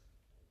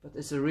 but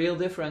it's a real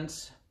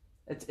difference.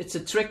 It's a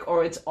trick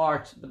or it's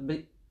art,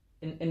 but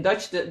in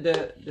Dutch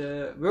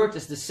the word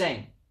is the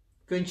same,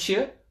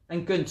 kunstje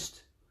and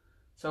kunst.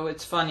 So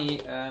it's funny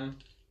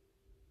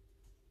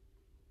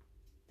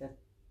that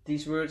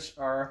these words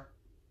are,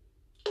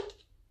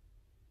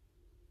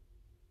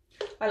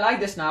 I like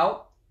this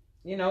now,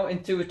 you know,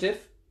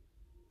 intuitive.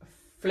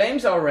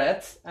 Flames are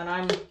red, and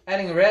I'm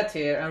adding red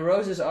here, and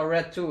roses are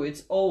red too.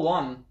 It's all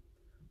one.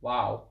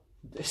 Wow,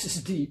 this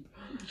is deep.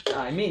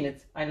 I mean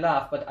it. I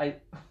laugh, but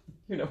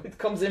you know, it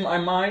comes in my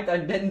mind. I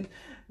didn't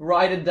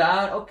write it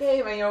down.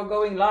 Okay, when you're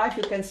going live,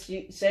 you can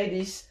say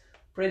these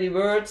pretty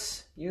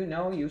words. You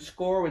know, you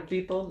score with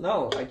people.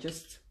 No,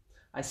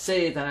 I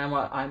say it, and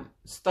I'm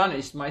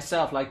astonished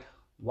myself. Like,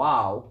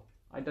 wow,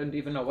 I don't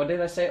even know. What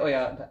did I say? Oh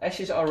yeah, the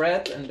ashes are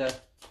red, and the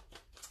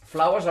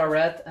flowers are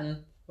red,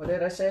 and what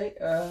did I say?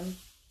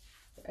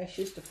 The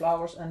ashes, the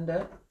flowers, and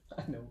the,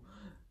 I know,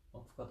 I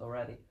forgot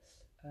already.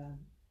 The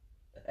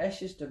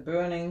ashes, the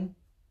burning,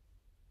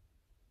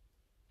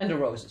 and the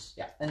roses.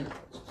 Yeah, and the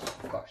roses,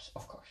 of course,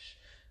 of course.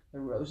 The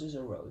rose is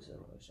a rose,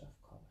 of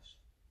course.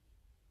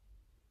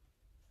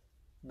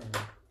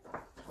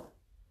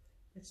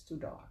 It's too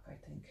dark, I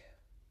think.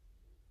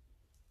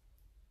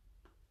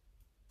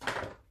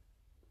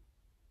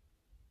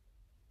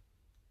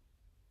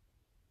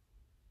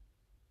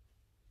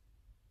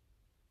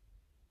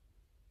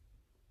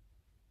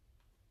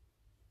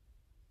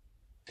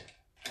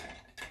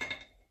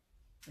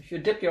 If you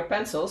dip your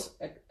pencils,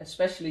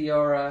 especially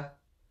your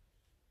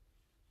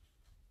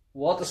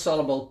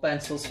water-soluble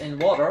pencils in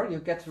water, you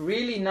get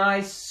really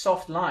nice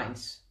soft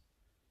lines.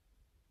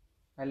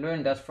 I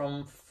learned that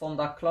from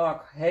Vonda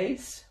Clark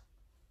Hayes.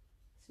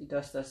 She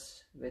does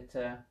this with,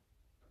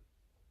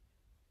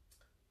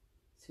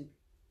 she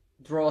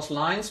draws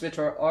lines with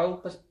her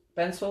oil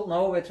pencil,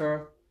 no, with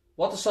her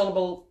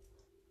water-soluble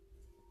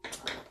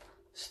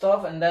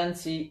stuff, and then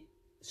she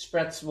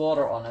spreads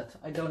water on it.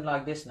 I don't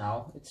like this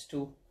now, it's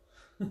too...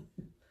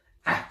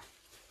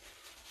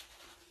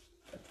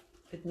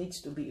 It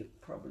needs to be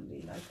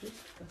probably like this,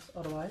 because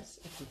otherwise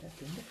it would have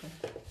been different.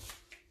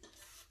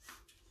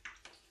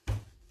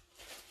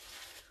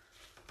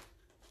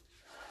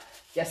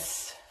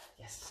 Yes,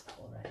 yes,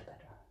 already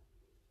better.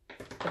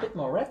 A bit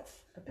more red,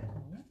 a bit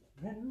more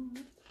red, red.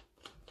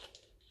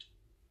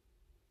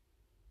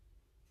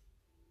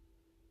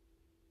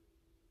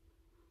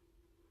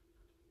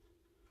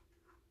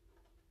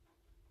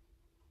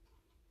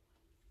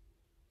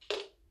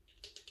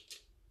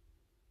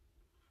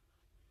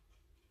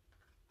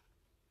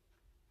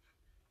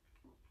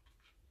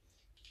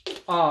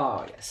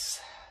 Oh, yes.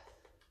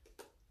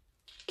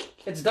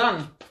 It's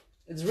done.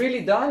 It's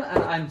really done,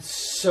 and I'm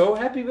so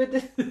happy with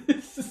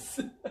this.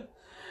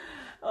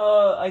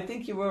 I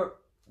think you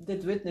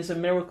did witness a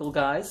miracle,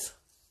 guys.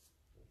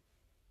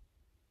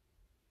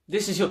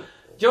 This is you.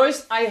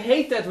 Joyce, I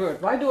hate that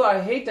word. Why do I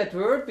hate that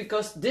word?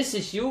 Because this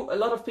is you. A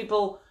lot of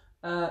people,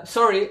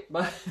 sorry,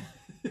 but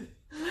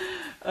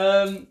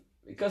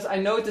because I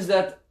noticed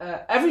that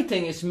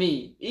everything is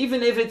me.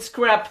 Even if it's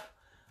crap,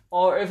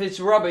 or if it's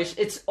rubbish,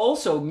 it's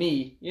also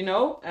me, you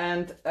know?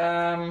 And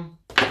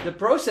the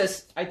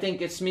process, I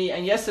think it's me.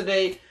 And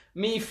yesterday,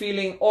 me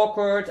feeling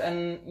awkward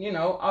and, you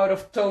know, out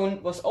of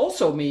tone was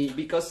also me.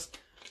 Because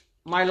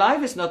my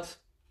life is not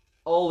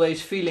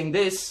always feeling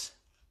this.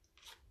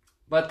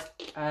 But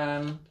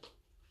I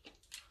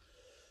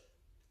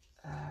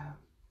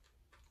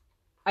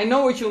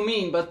know what you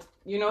mean. But,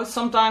 you know,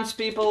 sometimes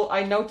people,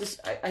 I notice,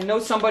 I know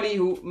somebody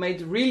who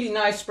made really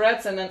nice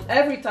spreads. And then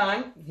every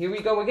time, here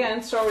we go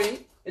again,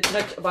 sorry. It's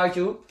not about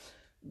you.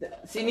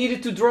 She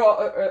needed to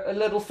draw a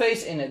little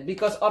face in it,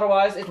 because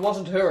otherwise it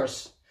wasn't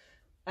hers.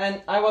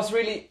 And I was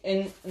really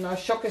now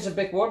shock is a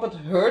big word, but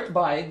hurt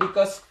by it,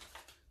 because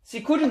she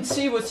couldn't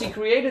see what she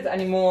created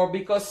anymore,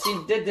 because she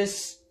did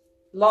this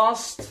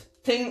last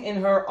thing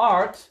in her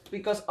art,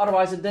 because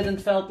otherwise it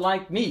didn't felt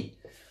like me.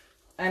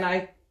 And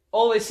I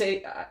always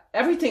say,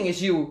 everything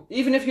is you.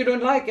 Even if you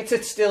don't like it,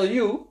 it's still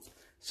you.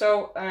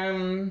 So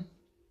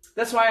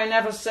that's why I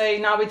never say,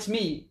 now it's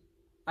me.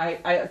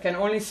 I can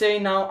only say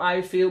now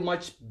I feel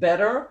much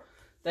better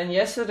than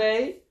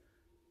yesterday,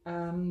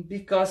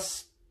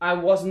 because I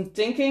wasn't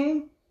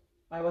thinking,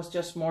 I was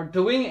just more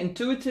doing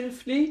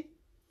intuitively.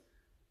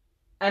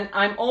 And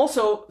I'm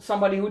also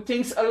somebody who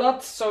thinks a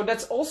lot, so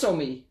that's also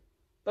me.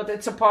 But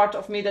it's a part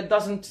of me that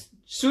doesn't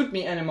suit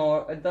me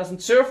anymore, it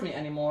doesn't serve me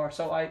anymore,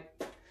 so I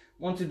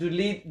want to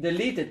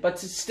delete it,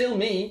 but it's still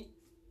me.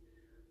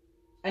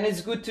 And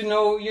it's good to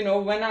know, you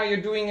know, when are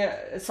you doing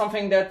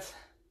something that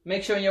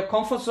makes you in your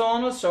comfort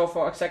zone. So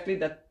for exactly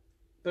that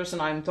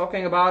person I'm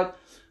talking about,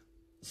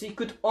 she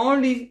could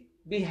only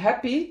be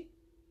happy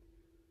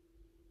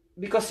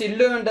because she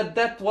learned that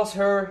that was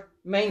her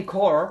main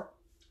core,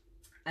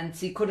 and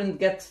she couldn't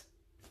get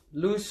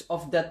loose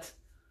of that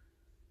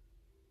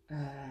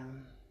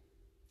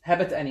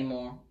habit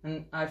anymore.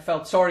 And I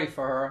felt sorry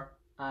for her.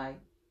 I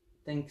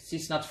think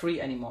she's not free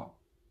anymore.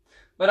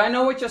 But I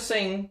know what you're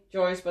saying,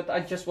 Joyce, but I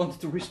just wanted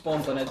to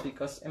respond on it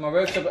because in my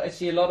workshop I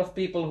see a lot of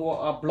people who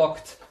are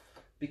blocked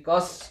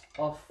because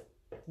of,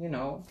 you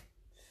know,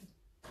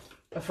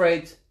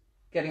 afraid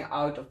getting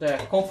out of their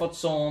comfort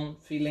zone,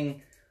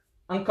 feeling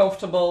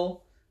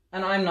uncomfortable.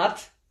 And I'm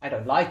not. I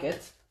don't like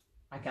it.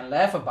 I can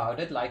laugh about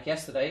it like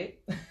yesterday.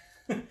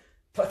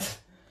 But,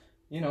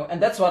 you know, and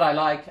that's what I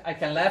like. I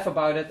can laugh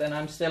about it and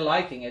I'm still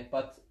liking it,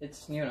 but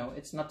it's, you know,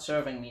 it's not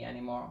serving me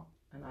anymore.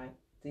 And I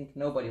think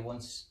nobody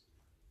wants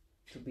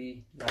to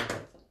be like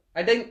that.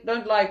 I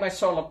don't like my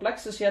solar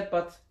plexus yet,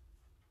 but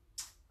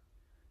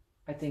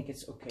I think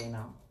it's okay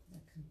now. I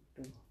can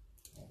do.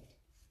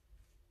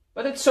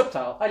 But it's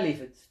subtle. I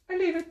leave it. I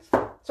leave it.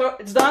 So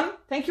it's done.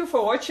 Thank you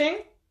for watching.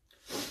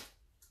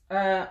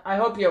 I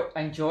hope you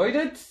enjoyed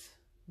it.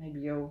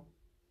 Maybe you...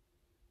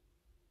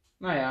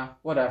 Nou ja,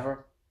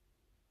 whatever.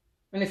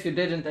 And if you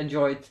didn't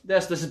enjoy it,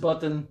 there's this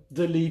button,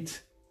 delete.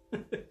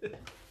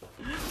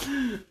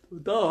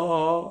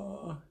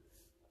 Tada!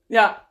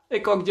 Ja,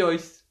 ik ook,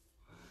 Joyce.